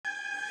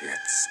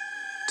It's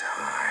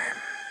time.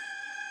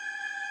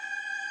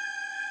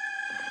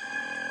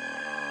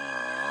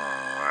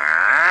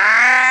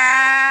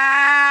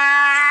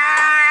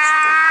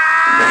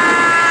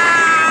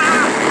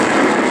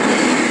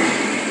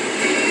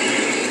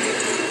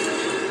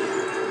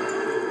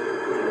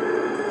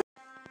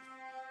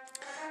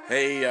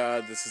 Hey,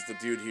 this is the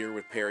dude here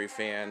with Perry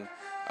Fan.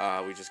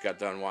 We just got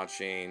done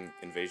watching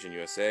Invasion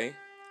USA.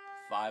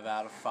 5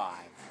 out of 5.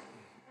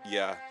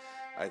 Yeah,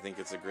 I think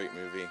it's a great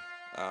movie.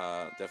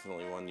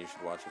 Definitely one you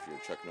should watch if you're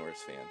a Chuck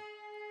Norris fan.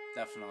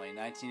 Definitely.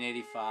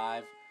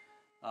 1985.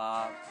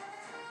 I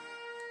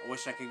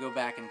wish I could go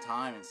back in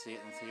time and see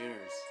it in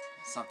theaters.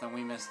 Something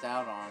we missed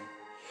out on.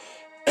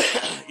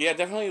 Yeah,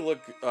 definitely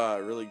look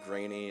really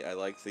grainy. I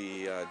like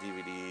the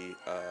DVD.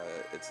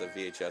 It's a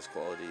VHS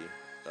quality.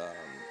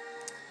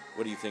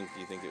 What do you think? Do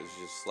you think it was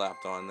just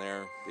slapped on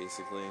there,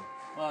 basically?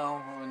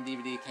 Well, when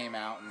DVD came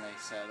out and they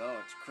said, oh,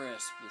 it's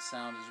crisp, the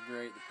sound is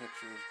great, the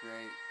picture is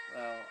great.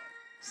 Well,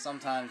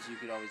 sometimes you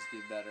could always do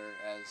better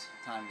as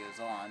time goes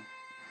on.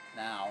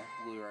 Now,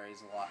 Blu-ray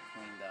is a lot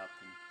cleaned up.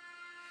 And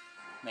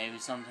maybe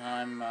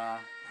sometime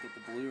get the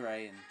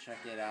Blu-ray and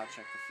check it out,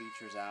 check the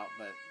features out.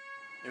 But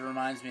it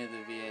reminds me of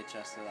the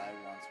VHS that I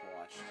once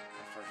watched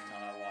the first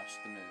time I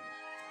watched the movie.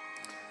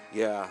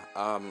 Yeah,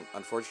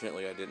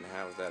 unfortunately I didn't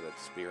have that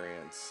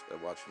experience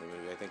of watching the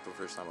movie. I think the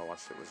first time I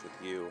watched it was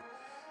with you.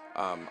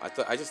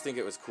 I just think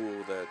it was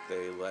cool that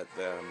they let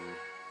them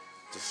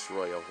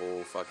destroy a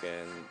whole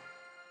fucking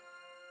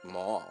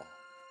mall,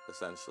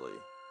 essentially.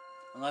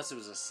 Unless it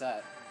was a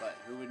set, but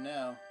who would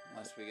know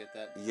unless we get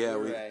that Yeah,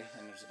 Blu-ray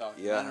and there's a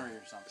documentary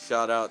or something.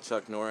 Shout out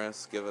Chuck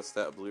Norris, give us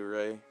that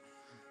Blu-ray.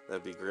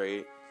 That'd be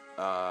great.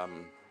 But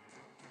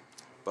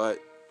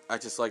I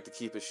just like to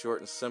keep it short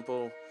and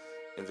simple.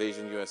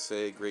 Invasion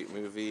USA, great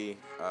movie.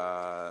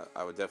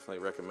 I would definitely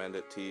recommend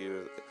it to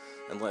you.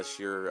 Unless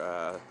you're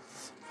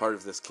part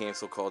of this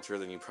cancel culture,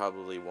 then you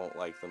probably won't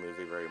like the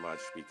movie very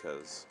much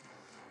because,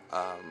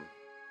 I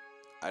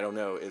don't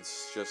know,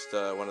 it's just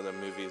one of the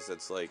movies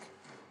that's like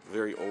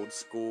very old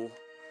school.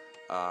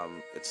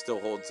 It still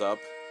holds up,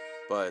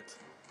 but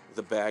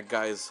the bad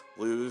guys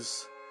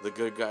lose, the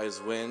good guys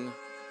win.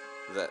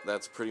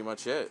 That's pretty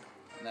much it.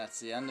 And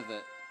that's the end of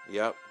it.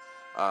 Yep.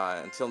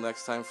 Until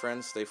next time,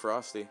 friends, stay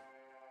frosty.